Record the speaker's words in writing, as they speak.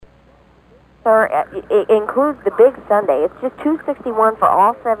sir, it includes the big Sunday. It's just $2.61 for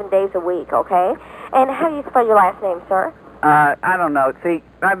all 7 days a week, okay? And how do you spell your last name, sir? I don't know. See,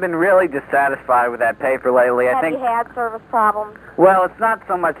 I've been really dissatisfied with that paper lately. Have you had service problems? Well, it's not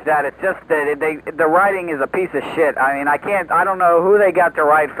so much that. It's just that the writing is a piece of shit. I mean, I don't know who they got to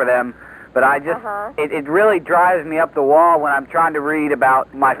write for them, but I just, it really drives me up the wall when I'm trying to read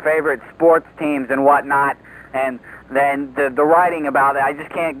about my favorite sports teams and whatnot, and then the writing about it, I just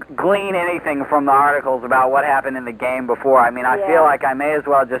can't glean anything from the articles about what happened in the game before. I mean, I feel like I may as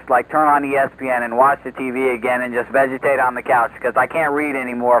well just, like, turn on ESPN and watch the TV again and just vegetate on the couch, because I can't read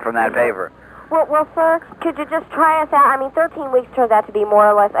anymore from that paper. Well, sir, could you just try us out? I mean, 13 weeks turns out to be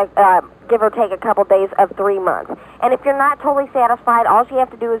more or less, give or take a couple days of 3 months. And if you're not totally satisfied, all you have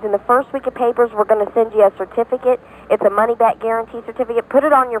to do is in the first week of papers, we're going to send you a certificate. It's a money-back guarantee certificate. Put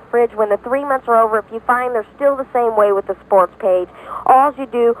it on your fridge. When the 3 months are over, if you find they're still the same way with the sports page, all you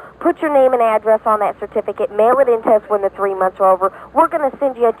do, put your name and address on that certificate, mail it in to us when the 3 months are over. We're going to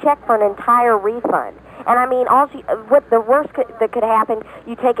send you a check for an entire refund. And I mean, what the worst that could happen,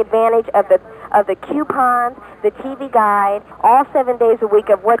 you take advantage of the coupons, the TV guide, all 7 days a week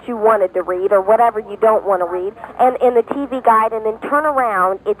of what you wanted to read or whatever you don't want to read, and in the TV guide, and then turn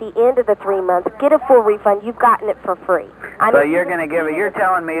around at the end of the 3 months, get a full refund. You've gotten it for free. So you're going to give it? You're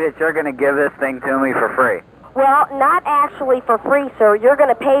telling me that you're going to give this thing to me for free? Well, not actually for free, sir. You're going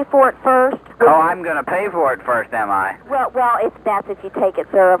to pay for it first. Oh, I'm going to pay for it first, am I? Well, that's if you take it,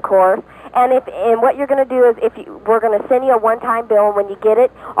 sir, of course. And what you're going to do is we're going to send you a one-time bill, and when you get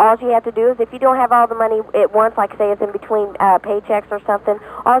it, all you have to do is, if you don't have all the money at once, like say it's in between paychecks or something,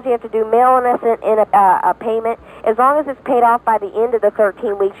 all you have to do, mail us in a payment. As long as it's paid off by the end of the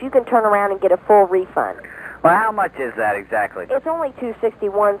 13 weeks, you can turn around and get a full refund. Well, how much is that exactly? It's only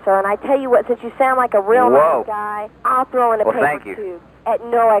 $2.61, sir, and I tell you what, since you sound like a real nice guy, I'll throw in a paper tube at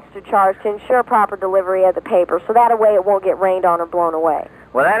no extra charge to ensure proper delivery of the paper, so that way it won't get rained on or blown away.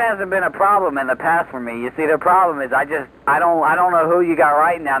 Well, that hasn't been a problem in the past for me. You see, the problem is I don't know who you got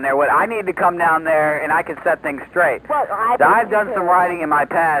writing down there. What I need to come down there and I can set things straight. Well, I've done some writing in my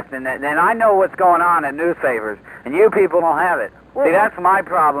past, and I know what's going on in newspapers, and you people don't have it. See, that's my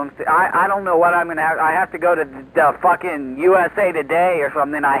problem. See, I don't know what I'm going to have. I have to go to the fucking USA Today or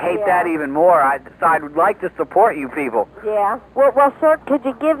something. I hate that even more. So I would like to support you people. Yeah. Well, sir, could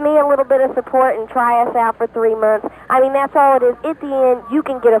you give me a little bit of support and try us out for 3 months? I mean, that's all it is. At the end, you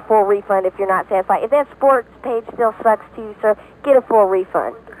can get a full refund if you're not satisfied. If that sports page still sucks to you, sir, get a full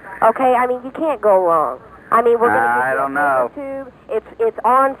refund. Okay? I mean, you can't go wrong. I mean, we're going to I don't know. Tube. It's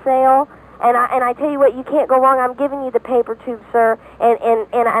on sale. And I tell you what, you can't go wrong. I'm giving you the paper tube, sir, and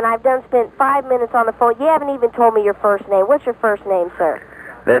I've spent 5 minutes on the phone. You haven't even told me your first name. What's your first name, sir?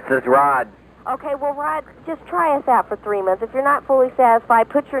 This is Rod. Okay, well, Rod, just try us out for 3 months. If you're not fully satisfied,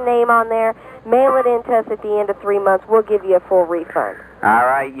 put your name on there, mail it in to us at the end of 3 months. We'll give you a full refund. All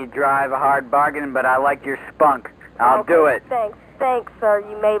right, you drive a hard bargain, but I like your spunk. I'll do it. Thanks, sir.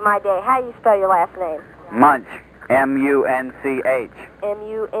 You made my day. How do you spell your last name? Munch. M-U-N-C-H.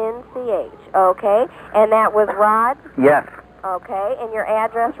 M-U-N-C-H. Okay. And that was Rod? Yes. Okay. And your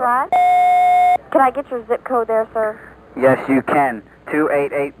address, Rod? Can I get your zip code there, sir? Yes, you can.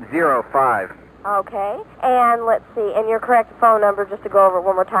 28805. Okay. And let's see. And your correct phone number, just to go over it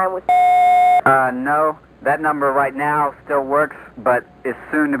one more time with... No. That number right now still works, but is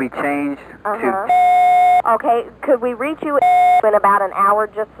soon to be changed to... Okay, could we reach you in about an hour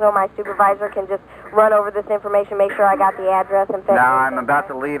just so my supervisor can just run over this information, make sure I got the address and things? No, I'm about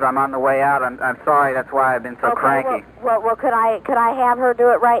to leave. I'm on the way out. I'm sorry. That's why I've been so cranky. Well, could I have her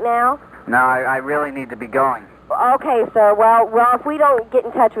do it right now? No, I really need to be going. Okay, sir. Well, if we don't get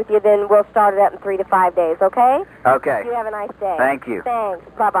in touch with you, then we'll start it up in 3 to 5 days, okay? Okay. You have a nice day. Thank you. Thanks.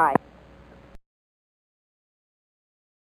 Bye-bye.